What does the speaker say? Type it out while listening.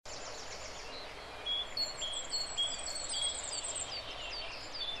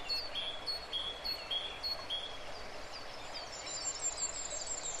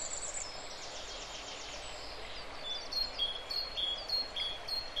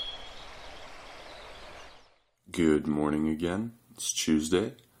Good morning again. It's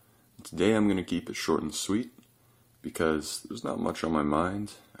Tuesday. Today I'm going to keep it short and sweet because there's not much on my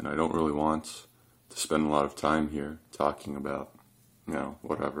mind and I don't really want to spend a lot of time here talking about,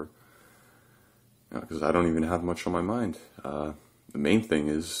 whatever. Because I don't even have much on my mind. The main thing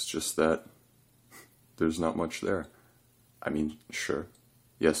is just that there's not much there. I mean, sure,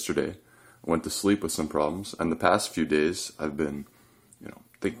 yesterday I went to sleep with some problems, and the past few days I've been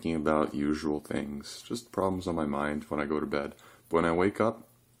thinking about usual things, just problems on my mind when I go to bed. But when I wake up,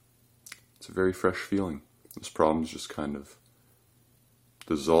 it's a very fresh feeling. Those problems just kind of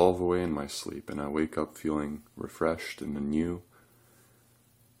dissolve away in my sleep, and I wake up feeling refreshed and anew.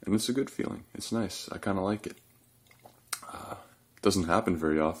 And it's a good feeling. It's nice. I kind of like it. It doesn't happen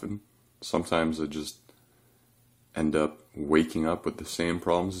very often. Sometimes I just end up waking up with the same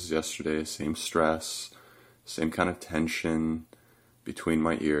problems as yesterday, same stress, same kind of tension between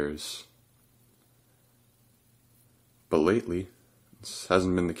my ears. But lately, this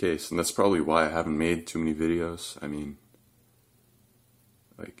hasn't been the case, and that's probably why I haven't made too many videos. I mean,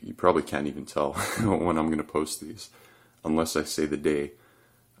 you probably can't even tell when I'm going to post these, unless I say the day.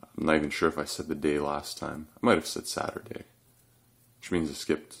 I'm not even sure if I said the day last time. I might have said Saturday, which means I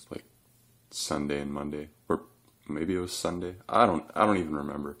skipped Sunday and Monday, or maybe it was Sunday. I don't even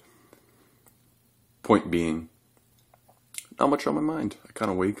remember. Point being, not much on my mind. I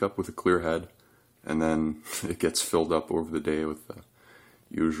kind of wake up with a clear head, and then it gets filled up over the day with the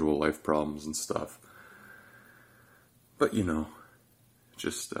usual life problems and stuff. But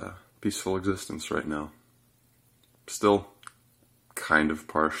just peaceful existence right now. Still kind of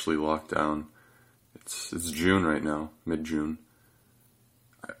partially locked down. It's June right now, mid-June.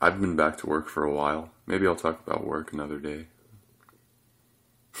 I've been back to work for a while. Maybe I'll talk about work another day.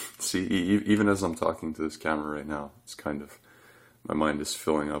 See, even as I'm talking to this camera right now, it's kind of, my mind is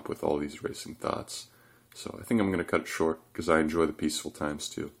filling up with all these racing thoughts. So I think I'm going to cut it short because I enjoy the peaceful times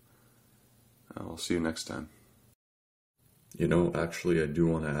too. I'll see you next time. Actually, I do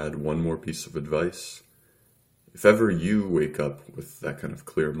want to add one more piece of advice. If ever you wake up with that kind of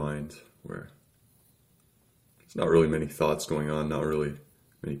clear mind where there's not really many thoughts going on, not really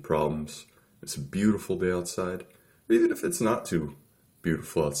many problems, it's a beautiful day outside, or even if it's not too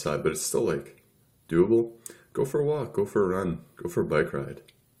beautiful outside, but it's still doable, go for a walk, go for a run, go for a bike ride.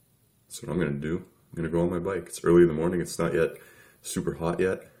 That's what I'm going to do. I'm going to go on my bike. It's early in the morning. It's not yet super hot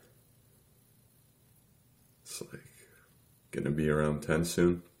yet. It's going to be around 10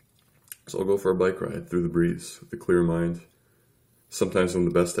 soon. So I'll go for a bike ride through the breeze with a clear mind. Sometimes when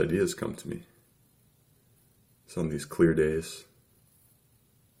the best ideas come to me. It's on these clear days,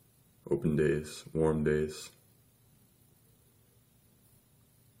 open days, warm days.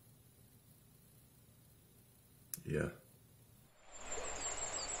 Yeah.